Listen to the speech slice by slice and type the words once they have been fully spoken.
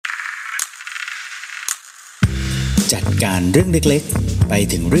จัดการเรื่องเล็กๆไป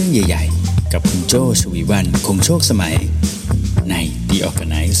ถึงเรื่องใหญ่ๆกับคุณโจชวีวรรณคงโชคสมัยใน The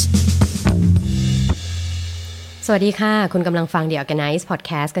Organize สวัสดีค่ะคุณกำลังฟัง The Organize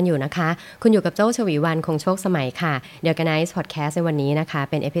Podcast กันอยู่นะคะคุณอยู่กับโจ้ชวีวรรณคงโชคสมัยค่ะ The Organize Podcast ในวันนี้นะคะ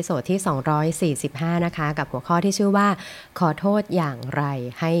เป็นเอพิโซดที่245นะคะกับหัวข้อที่ชื่อว่าขอโทษอย่างไร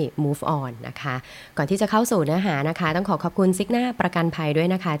ให้ move on นะคะก่อนที่จะเข้าสู่เนื้อหานะคะต้องขอบคุณซิกนาประกันภัยด้วย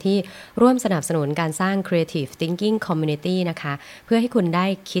นะคะที่ร่วมสนับสนุนการสร้าง Creative Thinking Community นะคะเพื่อให้คุณได้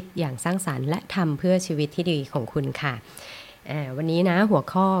คิดอย่างสร้างสรรค์และทำเพื่อชีวิตที่ดีของคุณค่ะวันนี้นะหัว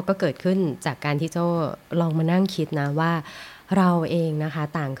ข้อก็เกิดขึ้นจากการที่โจ้ลองมานั่งคิดนะว่าเราเองนะคะ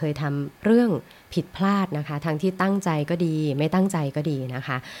ต่างเคยทำเรื่องผิดพลาดนะคะทั้งที่ตั้งใจก็ดีไม่ตั้งใจก็ดีนะค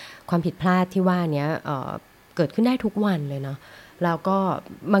ะความผิดพลาดที่ว่านี้เกิดขึ้นได้ทุกวันเลยเนาะแล้วก็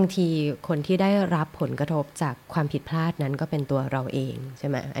บางทีคนที่ได้รับผลกระทบจากความผิดพลาดนั้นก็เป็นตัวเราเองใช่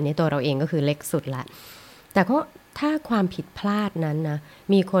ไหมอันนี้ตัวเราเองก็คือเล็กสุดละแต่ก็ถ้าความผิดพลาดนั้นนะ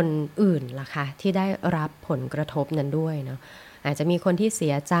มีคนอื่นล่ะคะที่ได้รับผลกระทบนั้นด้วยเนาะอาจจะมีคนที่เสี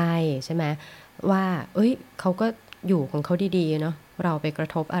ยใจใช่ไหมว่าเขาก็อยู่ของเขาดีๆเนาะเราไปกระ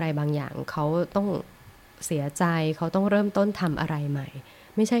ทบอะไรบางอย่างเขาต้องเสียใจเขาต้องเริ่มต้นทำอะไรใหม่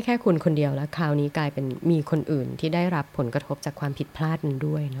ไม่ใช่แค่คุณคนเดียวแล้วคราวนี้กลายเป็นมีคนอื่นที่ได้รับผลกระทบจากความผิดพลาดนั้น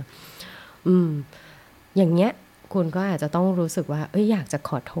ด้วยเนาะอย่างเงี้ยคุณก็อาจจะต้องรู้สึกว่าอยากจะ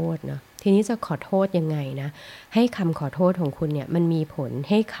ขอโทษเนาะทีนี้จะขอโทษยังไงนะให้คำขอโทษของคุณเนี่ยมันมีผล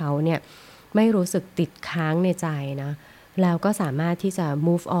ให้เขาเนี่ยไม่รู้สึกติดค้างในใจนะแล้วก็สามารถที่จะ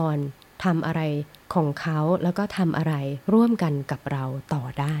move on ทำอะไรของเขาแล้วก็ทำอะไรร่วมกันกับเราต่อ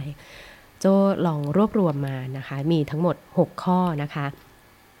ได้โจลองรวบรวมมานะคะมีทั้งหมด6ข้อนะคะ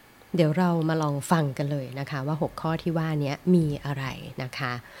เดี๋ยวเรามาลองฟังกันเลยนะคะว่า6ข้อที่ว่านี้มีอะไรนะค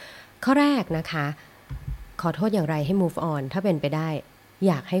ะข้อแรกนะคะขอโทษอย่างไรให้ move on ถ้าเป็นไปได้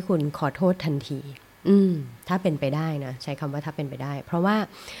อยากให้คุณขอโทษทันทีถ้าเป็นไปได้นะใช้คำว่าถ้าเป็นไปได้เพราะว่า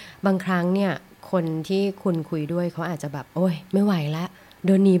บางครั้งเนี่ยคนที่คุณคุยด้วยเขาอาจจะแบบไม่ไหวละเ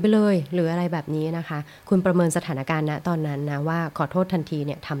ดินหนีไปเลยหรืออะไรแบบนี้นะคะคุณประเมินสถานการณ์ณตอนนั้นนะว่าขอโทษทันทีเ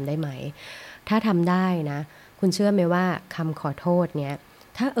นี่ยทำได้ไหมถ้าทำได้นะคุณเชื่อไหมว่าคำขอโทษเนี่ย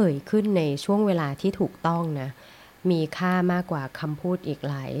ถ้าเอ่ยขึ้นในช่วงเวลาที่ถูกต้องนะมีค่ามากกว่าคำพูดอีก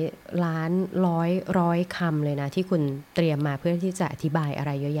หลายล้านร้อยคำเลยนะที่คุณเตรียมมาเพื่อที่จะอธิบายอะไ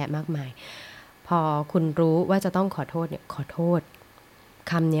รเยอะแยะมากมายพอคุณรู้ว่าจะต้องขอโทษเนี่ยขอโทษ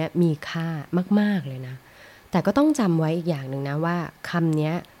คำนี้มีค่ามากๆเลยนะแต่ก็ต้องจำไว้อีกอย่างหนึ่งนะว่าคำ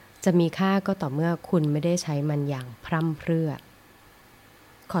นี้จะมีค่าก็ต่อเมื่อคุณไม่ได้ใช้มันอย่างพร่ำเพรื่อ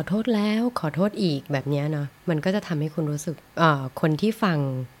ขอโทษแล้วขอโทษอีกแบบนี้เนาะมันก็จะทำให้คุณรู้สึกคนที่ฟัง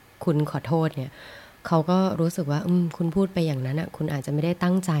คุณขอโทษเนี่ยเขาก็รู้สึกว่าคุณพูดไปอย่างนั้นคุณอาจจะไม่ได้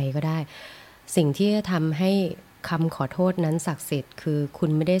ตั้งใจก็ได้สิ่งที่จะทำให้คำขอโทษนั้นศักดิ์สิทธิ์คือคุณ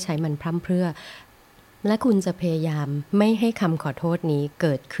ไม่ได้ใช้มันพร่ำเพรื่อและคุณจะพยายามไม่ให้คำขอโทษนี้เ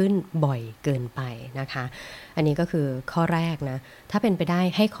กิดขึ้นบ่อยเกินไปนะคะอันนี้ก็คือข้อแรกนะถ้าเป็นไปได้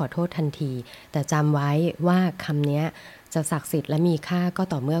ให้ขอโทษทันทีแต่จำไว้ว่าคำนี้จะศักดิ์สิทธิ์และมีค่าก็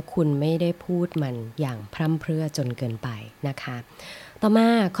ต่อเมื่อคุณไม่ได้พูดมันอย่างพร่ำเพรื่อจนเกินไปนะคะต่อมา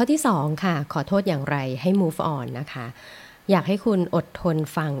ข้อที่2ค่ะขอโทษอย่างไรให้ move on นะคะอยากให้คุณอดทน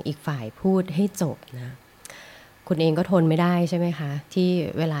ฟังอีกฝ่ายพูดให้จบนะคุณเองก็ทนไม่ได้ใช่ไหมคะที่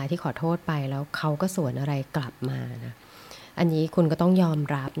เวลาที่ขอโทษไปแล้วเขาก็สวนอะไรกลับมานะอันนี้คุณก็ต้องยอม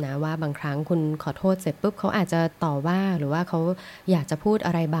รับนะว่าบางครั้งคุณขอโทษเสร็จปุ๊บเขาอาจจะต่อว่าหรือว่าเขาอยากจะพูดอ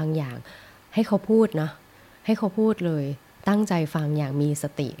ะไรบางอย่างให้เขาพูดเนาะให้เขาพูดเลยตั้งใจฟังอย่างมีส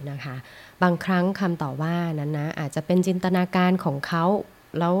ตินะคะบางครั้งคำต่อว่านั้นนะอาจจะเป็นจินตนาการของเขา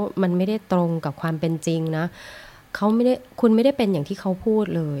แล้วมันไม่ได้ตรงกับความเป็นจริงนะคุณไม่ได้เป็นอย่างที่เขาพูด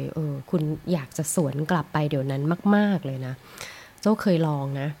เลยคุณอยากจะสวนกลับไปเดี๋ยวนั้นมากๆเลยนะโจ้เคยลอง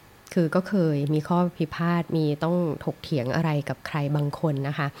นะคือก็เคยมีข้อพิพาทมีต้องถกเถียงอะไรกับใครบางคน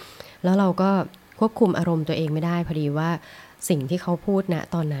นะคะแล้วเราก็ควบคุมอารมณ์ตัวเองไม่ได้พอดีว่าสิ่งที่เขาพูดนะ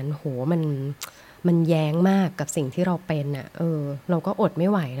ตอนนั้นมันแย้งมากกับสิ่งที่เราเป็นน่ะเราก็อดไม่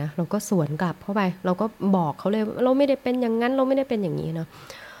ไหวนะเราก็สวนกลับเข้าไปเราก็บอกเขาเลยเราไม่ได้เป็นอย่างนั้นเราไม่ได้เป็นอย่างนี้เนาะ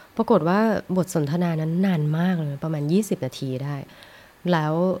ปรากฏว่าบทสนทนานั้นนานมากเลยประมาณ20นาทีได้แล้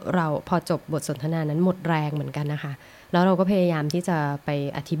วเราพอจบบทสนทนานั้นหมดแรงเหมือนกันนะคะแล้วเราก็พยายามที่จะไป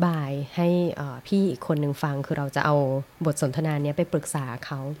อธิบายให้พี่อีกคนนึงฟังคือเราจะเอาบทสนทนานี้ไปปรึกษาเ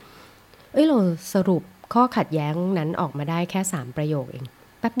ขาเราสรุปข้อขัดแย้งนั้นออกมาได้แค่3ประโยคเอง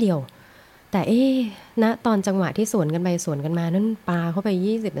แป๊บเดียวแต่ณตอนจังหวะที่สวนกันไปสวนกันมานั้นปาเข้าไป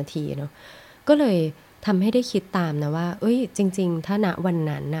20นาทีเนาะก็เลยทำให้ได้คิดตามนะว่าจริงๆถ้าณวัน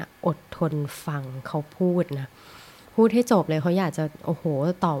นั้นน่ะอดทนฟังเขาพูดนะพูดให้จบเลยเขาอยากจะ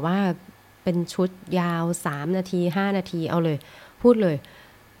ต่อว่าเป็นชุดยาว3นาที5นาทีเอาเลยพูดเลย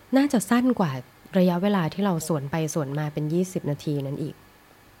น่าจะสั้นกว่า ระยะเวลาที่เราสวนไปสวนมาเป็น20นาทีนั้นอีก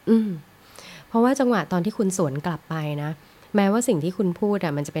เพราะว่าจังหวะตอนที่คุณสวนกลับไปนะแม้ว่าสิ่งที่คุณพูด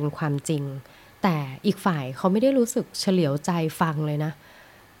มันจะเป็นความจริงแต่อีกฝ่ายเขาไม่ได้รู้สึกเฉลียวใจฟังเลยนะ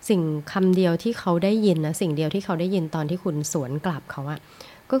สิ่งคำเดียวที่เขาได้ยินนะสิ่งเดียวที่เขาได้ยินตอนที่คุณสวนกลับเขา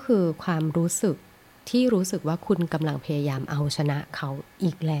ก็คือความรู้สึกที่รู้สึกว่าคุณกำลังพยายามเอาชนะเขา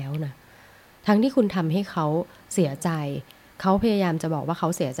อีกแล้วนะทั้งที่คุณทำให้เขาเสียใจเขาพยายามจะบอกว่าเขา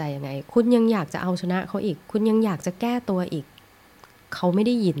เสียใจยังไงคุณยังอยากจะเอาชนะเขาอีกคุณยังอยากจะแก้ตัวอีกเขาไม่ไ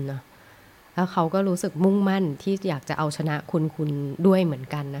ด้ยินนะแล้วเขาก็รู้สึกมุ่งมั่นที่อยากจะเอาชนะคุณด้วยเหมือน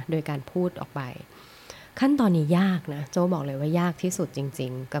กันนะโดยการพูดออกไปขั้นตอนนี้ยากนะโจบอกเลยว่ายากที่สุดจริ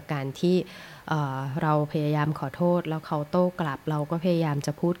งๆกับการที่เราพยายามขอโทษแล้วเขาโต้กลับเราก็พยายามจ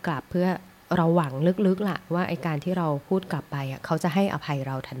ะพูดกลับเพื่อเราหวังลึกๆล่ะว่าไอ้การที่เราพูดกลับไปเขาจะให้อภัยเ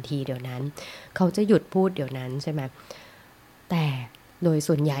ราทันทีเดี๋ยวนั้นเขาจะหยุดพูดเดี๋ยวนั้นใช่ไหมแต่โดย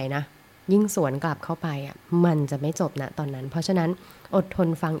ส่วนใหญ่นะยิ่งสวนกลับเข้าไปมันจะไม่จบนะตอนนั้นเพราะฉะนั้นอดทน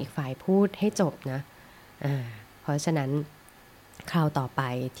ฟังอีกฝ่ายพูดให้จบนะเพราะฉะนั้นคราวต่อไป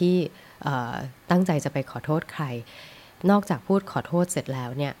ที่ตั้งใจจะไปขอโทษใครนอกจากพูดขอโทษเสร็จแล้ว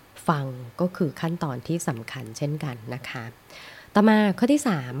เนี่ยฟังก็คือขั้นตอนที่สำคัญเช่นกันนะคะต่อมาข้อที่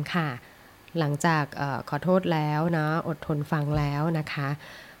3ค่ะหลังจากขอโทษแล้วนะอดทนฟังแล้วนะคะ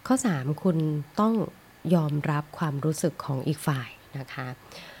ข้อ3คุณต้องยอมรับความรู้สึกของอีกฝ่ายนะคะ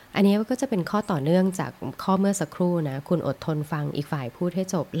อันนี้ก็จะเป็นข้อต่อเนื่องจากข้อเมื่อสักครู่นะคุณอดทนฟังอีกฝ่ายพูดให้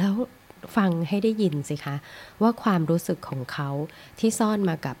จบแล้วฟังให้ได้ยินสิคะว่าความรู้สึกของเขาที่ซ่อน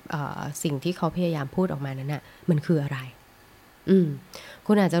มากับสิ่งที่เขาพยายามพูดออกมานั้นน่ะมันคืออะไร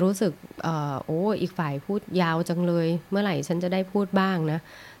คุณอาจจะรู้สึกอีกฝ่ายพูดยาวจังเลยเมื่อไหร่ฉันจะได้พูดบ้างนะ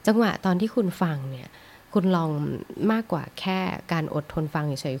จังหวะตอนที่คุณฟังเนี่ยคุณลองมากกว่าแค่การอดทนฟัง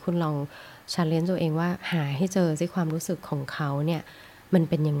เฉยๆคุณลองchallengeตัวเองว่าหาให้เจอสิความรู้สึกของเขาเนี่ยมัน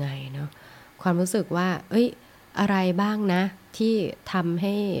เป็นยังไงเนาะความรู้สึกว่าอะไรบ้างนะที่ทำใ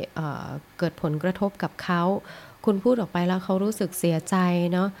ห้เกิดผลกระทบกับเขาคุณพูดออกไปแล้วเขารู้สึกเสียใจ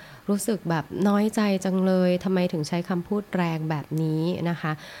เนาะรู้สึกแบบน้อยใจจังเลยทำไมถึงใช้คำพูดแรงแบบนี้นะค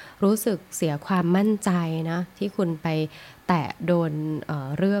ะรู้สึกเสียความมั่นใจนะที่คุณไปแตะโดน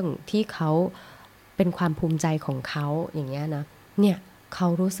เรื่องที่เขาเป็นความภูมิใจของเขาอย่างเงี้ยนะเนี่ยเขา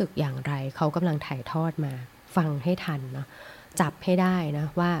รู้สึกอย่างไรเขากำลังถ่ายทอดมาฟังให้ทันเนาะจับให้ได้นะ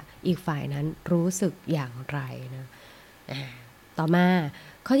ว่าอีกฝ่ายนั้นรู้สึกอย่างไรนะต่อมา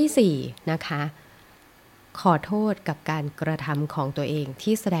ข้อที่4นะคะขอโทษกับการกระทำของตัวเอง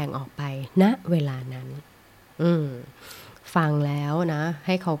ที่แสดงออกไปณเวลานั้นฟังแล้วนะใ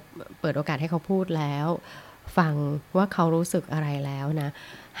ห้เขาเปิดโอกาสให้เขาพูดแล้วฟังว่าเขารู้สึกอะไรแล้วนะ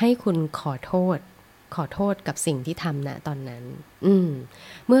ให้คุณขอโทษกับสิ่งที่ทำนะตอนนั้น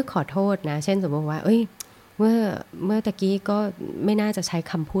เมื่อขอโทษนะเช่นสมมติว่าเมื่อตะกี้ก็ไม่น่าจะใช้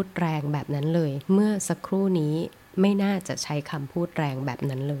คำพูดแรงแบบนั้นเลยเมื่อสักครู่นี้ไม่น่าจะใช้คำพูดแรงแบบ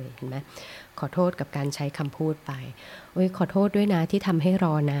นั้นเลยเห็นไหมขอโทษกับการใช้คำพูดไปขอโทษด้วยนะที่ทำให้ร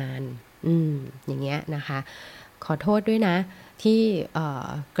อนานอย่างเงี้ยนะคะขอโทษด้วยนะที่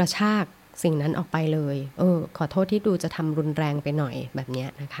กระชากสิ่งนั้นออกไปเลยขอโทษที่ดูจะทำรุนแรงไปหน่อยแบบเนี้ย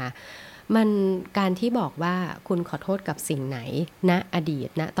นะคะมันการที่บอกว่าคุณขอโทษกับสิ่งไหนณอดีต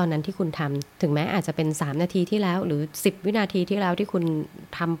ณตอนนั้นที่คุณทำถึงแม้อาจจะเป็น3นาทีที่แล้วหรือ10วินาทีที่แล้วที่คุณ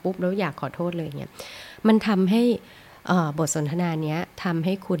ทำปุ๊บแล้วอยากขอโทษเลยเนี่ยมันทำให้บทสนทนาเนี้ยทำใ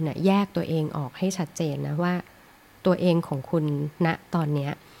ห้คุณแยกตัวเองออกให้ชัดเจนนะว่าตัวเองของคุณณตอนเนี้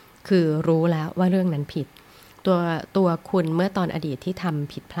ยคือรู้แล้วว่าเรื่องนั้นผิดตัวคุณเมื่อตอนอดีตที่ท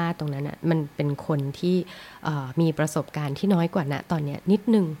ำผิดพลาดตรงนั้นมันเป็นคนที่มีประสบการณ์ที่น้อยกว่าณตอนนี้นิด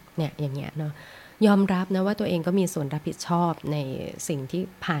นึงเนี่ยอย่างเงี้ยเนาะยอมรับนะว่าตัวเองก็มีส่วนรับผิดชอบในสิ่งที่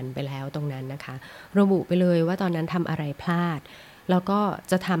ผ่านไปแล้วตรงนั้นนะคะระบุไปเลยว่าตอนนั้นทำอะไรพลาดแล้วก็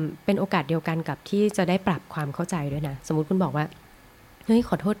จะทำเป็นโอกาสเดียวกันกับที่จะได้ปรับความเข้าใจด้วยนะสมมุติคุณบอกว่า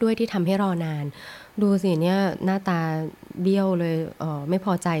ขอโทษด้วยที่ทำให้รอนานดูสิเนี่ยหน้าตาเบี้ยวเลยไม่พ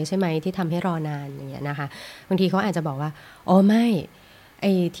อใจใช่ไหมที่ทำให้รอนานอย่างเงี้ยนะคะบางทีเขาอาจจะบอกว่าไม่ไ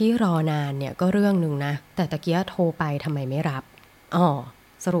อ้ที่รอนานเนี่ยก็เรื่องนึงนะแต่ตะเกียโทรไปทำไมไม่รับ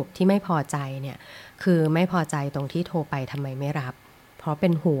สรุปที่ไม่พอใจเนี่ยคือไม่พอใจตรงที่โทรไปทำไมไม่รับเพราะเป็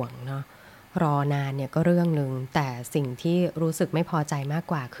นห่วงเนาะรอนานเนี่ยก็เรื่องนึงแต่สิ่งที่รู้สึกไม่พอใจมาก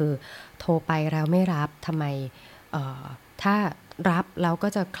กว่าคือโทรไปแล้วไม่รับทำไมถ้ารับแล้วก็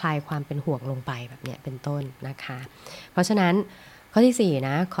จะคลายความเป็นห่วงลงไปแบบเนี้ยเป็นต้นนะคะเพราะฉะนั้นข้อที่4น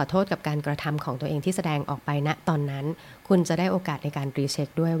ะขอโทษกับการกระทำของตัวเองที่แสดงออกไปณตอนนั้นคุณจะได้โอกาสในการรีเช็ค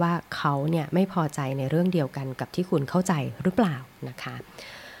ด้วยว่าเขาเนี่ยไม่พอใจในเรื่องเดียวกันกับที่คุณเข้าใจหรือเปล่านะคะ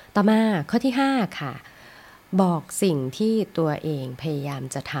ต่อมาข้อที่5ค่ะบอกสิ่งที่ตัวเองพยายาม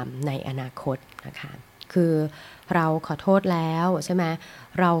จะทำในอนาคตนะคะ คือเราขอโทษแล้วใช่ไหม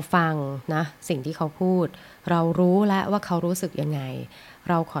เราฟังนะสิ่งที่เขาพูดเรารู้แล้วว่าเขารู้สึกยังไง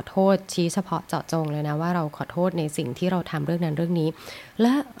เราขอโทษชี้เฉพาะเจาะจงเลยนะว่าเราขอโทษในสิ่งที่เราทำเรื่องนั้นเรื่องนี้แล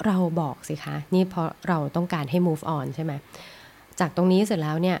ะเราบอกสิคะนี่เพราะเราต้องการให้ move on ใช่ไหมจากตรงนี้เสร็จแ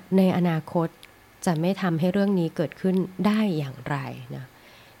ล้วเนี่ยในอนาคตจะไม่ทำให้เรื่องนี้เกิดขึ้นได้อย่างไรนะ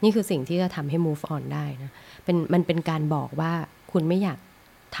นี่คือสิ่งที่จะทำให้ move on ได้นะมันเป็นการบอกว่าคุณไม่อยาก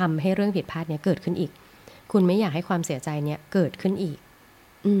ทำให้เรื่องผิดพลาดเนี้ยเกิดขึ้นอีกคุณไม่อยากให้ความเสียใจเนี้ยเกิดขึ้นอีก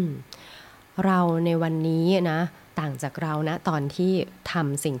เราในวันนี้นะต่างจากเรานะตอนที่ท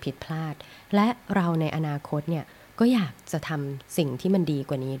ำสิ่งผิดพลาดและเราในอนาคตเนี่ยก็อยากจะทำสิ่งที่มันดี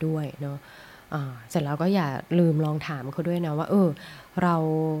กว่านี้ด้วยเนาะเสร็จแล้วก็อย่าลืมลองถามเขาด้วยนะว่าเรา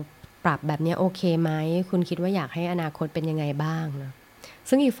ปรับแบบนี้โอเคไหมคุณคิดว่าอยากให้อนาคตเป็นยังไงบ้างนะ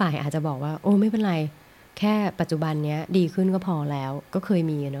ซึ่งอีกฝ่ายอาจจะบอกว่าโอ้ไม่เป็นไรแค่ปัจจุบันเนี้ยดีขึ้นก็พอแล้วก็เคย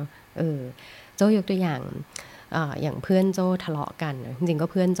มีเนาะโจ้ยกตัวอย่างเพื่อนโจ้ทะเลาะกันจริงๆก็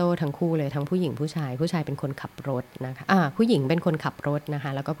เพื่อนโจ้ทั้งคู่เลยทั้งผู้หญิงผู้ชายเป็นคนขับรถนะคะผู้หญิงเป็นคนขับรถนะค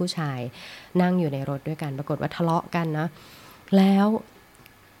ะแล้วก็ผู้ชายนั่งอยู่ในรถด้วยกันปรากฏว่าทะเลาะกันนะแล้ว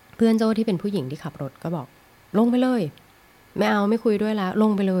เพื่อนโจ้ที่เป็นผู้หญิงที่ขับรถก็บอกลงไปเลยไม่คุยด้วยแล้วล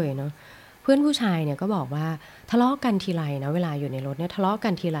งไปเลยเนาะเพื่อนผู้ชายเนี่ยก็บอกว่าทะเลาะกันทีไรนะเวลาอยู่ในรถเนี่ยทะเลาะกั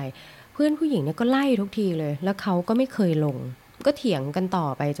นทีไรเพื่อนผู้หญิงเนี่ยก็ไล่ทุกทีเลยแล้วเขาก็ไม่เคยลงก็เถียงกันต่อ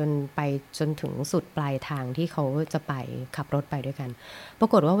ไปจนถึงสุดปลายทางที่เขาจะไปขับรถไปด้วยกันปรา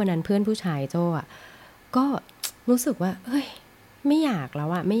กฏว่าวันนั้นเพื่อนผู้ชายโจ้ก็รู้สึกว่าเฮ้ยไม่อยากแล้ว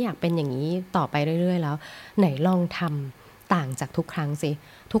ไม่อยากเป็นอย่างนี้ต่อไปเรื่อยๆแล้วไหนลองทำต่างจากทุกครั้งสิ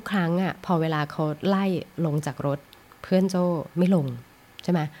ทุกครั้งพอเวลาเขาไล่ลงจากรถเพื่อนโจ้ไม่ลงใ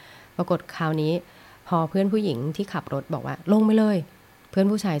ช่ไหมปรากฏคราวนี้พอเพื่อนผู้หญิงที่ขับรถบอกว่าลงไปเลยเพื่อน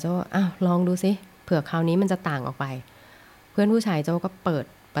ผู้ชายโจ้ลองดูสิเผื่อคราวนี้มันจะต่างออกไปเพื่อนผู้ชายโจ้ก็เปิด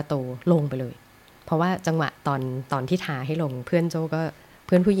ประตูลงไปเลยเพราะว่าจังหวะตอนที่ท้าให้ลงเพื่อ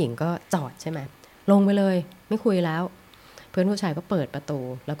นผู้หญิงก็จอดใช่ไหมลงไปเลยไม่คุยแล้วเพื่อนผู้ชายก็เปิดประตู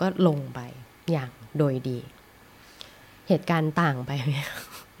แล้วก็ลงไปอย่างโดยดีเหตุการณ์ต่างไป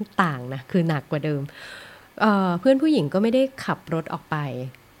ต่างนะคือหนักกว่าเดิมเพื่อนผู้หญิงก็ไม่ได้ขับรถออกไป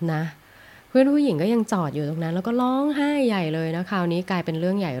นะเพื่อนผู้หญิงก็ยังจอดอยู่ตรงนั้นแล้วก็ร้องไห้ใหญ่เลยนะคราวนี้กลายเป็นเ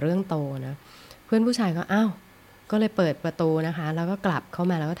รื่องใหญ่เรื่องโตนะเพื่อนผู้ชายก็ก็เลยเปิดประตูนะคะแล้วก็กลับเข้า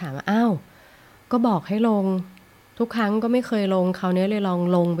มาแล้วก็ถามว่าก็บอกให้ลงทุกครั้งก็ไม่เคยลงคราวนี้เลยลอง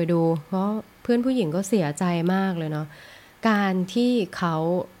ลงไปดูเพราะเพื่อนผู้หญิงก็เสียใจมากเลยเนาะการที่เขา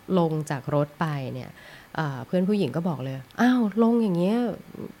ลงจากรถไปเนี่ยเพื่อนผู้หญิงก็บอกเลยลงอย่างเงี้ย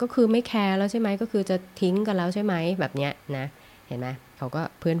ก็คือไม่แคร์แล้วใช่ไหมก็คือจะทิ้งกันแล้วใช่ไหมแบบเนี้ยนะเห็นไหมเขาก็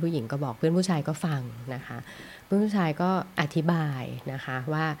เพื่อนผู้หญิงก็บอกเพื่อนผู้ชายก็ฟังนะคะเพื่อนผู้ชายก็อธิบายนะคะ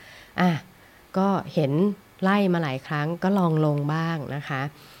ว่าก็เห็นไล่มาหลายครั้งก็ลองลงบ้างนะคะ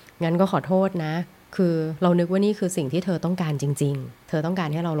งั้นก็ขอโทษนะคือเรานึกว่านี่คือสิ่งที่เธอต้องการจริงๆเธอต้องการ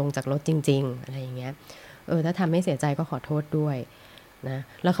ให้เราลงจากรถจริงๆอะไรอย่างเงี้ยถ้าทำให้เสียใจก็ขอโทษด้วยนะ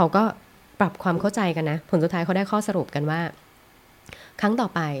แล้วเขาก็ปรับความเข้าใจกันนะผลสุดท้ายเขาได้ข้อสรุปกันว่าครั้งต่อ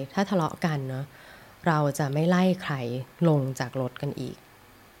ไปถ้าทะเลาะกันเนาะเราจะไม่ไล่ใครลงจากรถกันอีก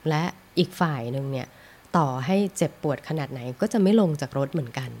และอีกฝ่ายนึงเนี่ยต่อให้เจ็บปวดขนาดไหนก็จะไม่ลงจากรถเหมือ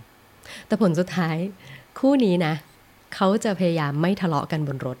นกันแต่ผลสุดท้ายคู่นี้นะเขาจะพยายามไม่ทะเลาะกันบ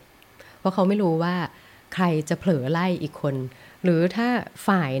นรถเพราะเขาไม่รู้ว่าใครจะเผลอไล่อีกคนหรือถ้า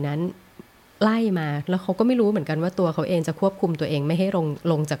ฝ่ายนั้นไล่มาแล้วเขาก็ไม่รู้เหมือนกันว่าตัวเขาเองจะควบคุมตัวเองไม่ให้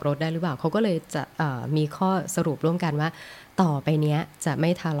ลงจากรถได้หรือเปล่าเขาก็เลยจะมีข้อสรุปร่วมกันว่าต่อไปเนี้ยจะไม่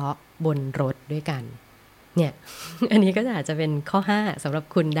ทะเลาะบนรถด้วยกันเนี่ย อันนี้ก็อาจจะเป็นข้อ5สำหรับ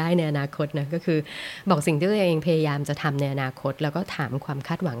คุณได้ในอนาคตนะก็คือบอกสิ่งที่ตัวเองพยายามจะทำในอนาคตแล้วก็ถามความค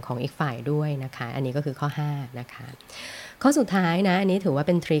าดหวังของอีกฝ่ายด้วยนะคะอันนี้ก็คือข้อ5นะคะข้อสุดท้ายนะอันนี้ถือว่าเ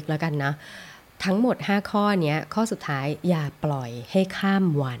ป็นทริคแล้วกันนะทั้งหมด5ข้อนี้ข้อสุดท้ายอย่าปล่อยให้ข้าม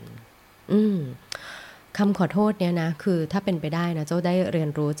วันคำขอโทษเนี่ยนะคือถ้าเป็นไปได้นะเจ้าได้เรียน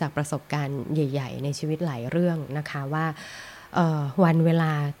รู้จากประสบการณ์ใหญ่ๆในชีวิตหลายเรื่องนะคะว่าวันเวล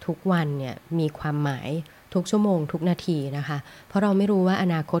าทุกวันเนี่ยมีความหมายทุกชั่วโมงทุกนาทีนะคะเพราะเราไม่รู้ว่าอ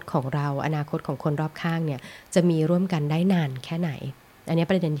นาคตของเราอนาคตของคนรอบข้างเนี่ยจะมีร่วมกันได้นานแค่ไหนอันนี้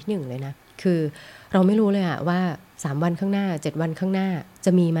ประเด็นที่1เลยนะคือเราไม่รู้เลยว่า3วันข้างหน้า7วันข้างหน้าจ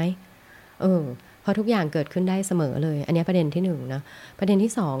ะมีไหมเพราะทุกอย่างเกิดขึ้นได้เสมอเลยอันนี้ประเด็นที่1นะประเด็น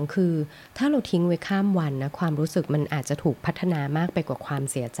ที่2คือถ้าเราทิ้งไว้ข้ามวันนะความรู้สึกมันอาจจะถูกพัฒนามากไปกว่าความ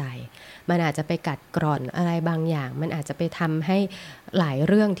เสียใจมันอาจจะไปกัดกร่อนอะไรบางอย่างมันอาจจะไปทำให้หลาย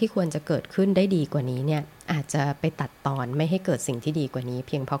เรื่องที่ควรจะเกิดขึ้นได้ดีกว่านี้เนี่ยอาจจะไปตัดตอนไม่ให้เกิดสิ่งที่ดีกว่านี้เ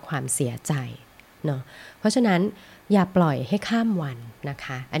พียงเพราะความเสียใจ เนาะเพราะฉะนั้นอย่าปล่อยให้ข้ามวันนะค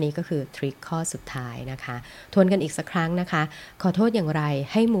ะอันนี้ก็คือทริคข้อสุดท้ายนะคะทวนกันอีกสักครั้งนะคะขอโทษอย่างไร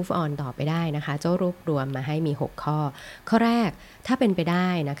ให้ move on ต่อไปได้นะคะเจ้ารวบรวมมาให้มี6ข้อแรกถ้าเป็นไปได้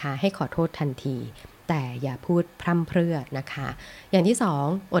นะคะให้ขอโทษทันทีแต่อย่าพูดพร่ำเพรื่อนะคะอย่างที่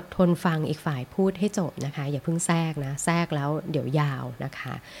2อดทนฟังอีกฝ่ายพูดให้จบนะคะอย่าเพิ่งแทรกนะแทรกแล้วเดี๋ยวยาวนะค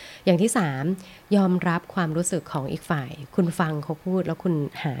ะอย่างที่3ยอมรับความรู้สึกของอีกฝ่ายคุณฟังเขาพูดแล้วคุณ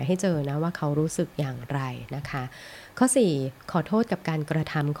หาให้เจอนะว่าเขารู้สึกอย่างไรนะคะข้อ4ขอโทษกับการกระ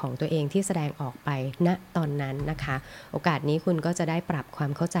ทำของตัวเองที่แสดงออกไปณตอนนั้นนะคะโอกาสนี้คุณก็จะได้ปรับควา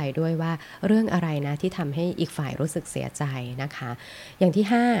มเข้าใจด้วยว่าเรื่องอะไรนะที่ทำให้อีกฝ่ายรู้สึกเสียใจนะคะอย่างที่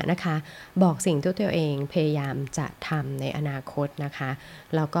5นะคะบอกสิ่งที่ตัวเองพยายามจะทำในอนาคตนะคะ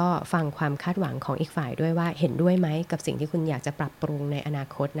แล้วก็ฟังความคาดหวังของอีกฝ่ายด้วยว่าเห็นด้วยไหมกับสิ่งที่คุณอยากจะปรับปรุงในอนา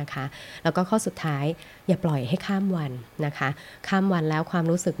คตนะคะแล้วก็ข้อสุดท้ายอย่าปล่อยให้ข้ามวันนะคะข้ามวันแล้วความ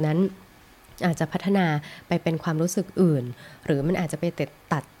รู้สึกนั้นอาจจะพัฒนาไปเป็นความรู้สึกอื่นหรือมันอาจจะไป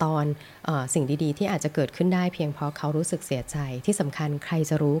ตัดตอนสิ่งดีๆที่อาจจะเกิดขึ้นได้เพียงเพราะเขารู้สึกเสียใจที่สำคัญใคร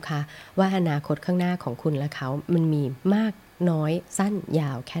จะรู้คะว่าอนาคตข้างหน้าของคุณและเขามันมีมากน้อยสั้นย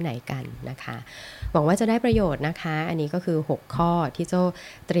าวแค่ไหนกันนะคะหวังว่าจะได้ประโยชน์นะคะอันนี้ก็คือ6ข้อที่โจ้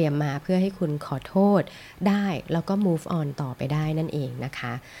เตรียมมาเพื่อให้คุณขอโทษได้แล้วก็ move on ต่อไปได้นั่นเองนะค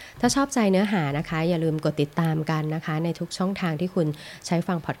ะถ้าชอบใจเนื้อหานะคะอย่าลืมกดติดตามกันนะคะในทุกช่องทางที่คุณใช้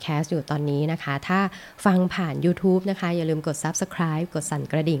ฟังพอดแคสต์อยู่ตอนนี้นะคะถ้าฟังผ่าน YouTube นะคะอย่าลืมกด Subscribe กดสั่น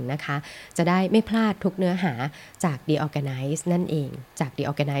กระดิ่งนะคะจะได้ไม่พลาดทุกเนื้อหาจาก The Organize นั่นเองจาก The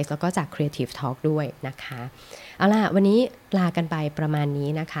Organize แล้วก็จาก Creative Talk ด้วยนะคะเอาล่ะวันนี้ลากันไปประมาณนี้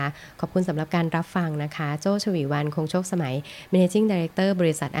นะคะขอบคุณสำหรับการรับฟังนะคะโจ้ชวีวรรณคงโชคสมัย Managing Director บ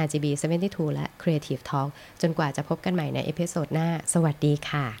ริษัท RGB 72 และ Creative Talk จนกว่าจะพบกันใหม่ในเอพิโซดหน้าสวัสดี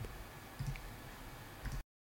ค่ะ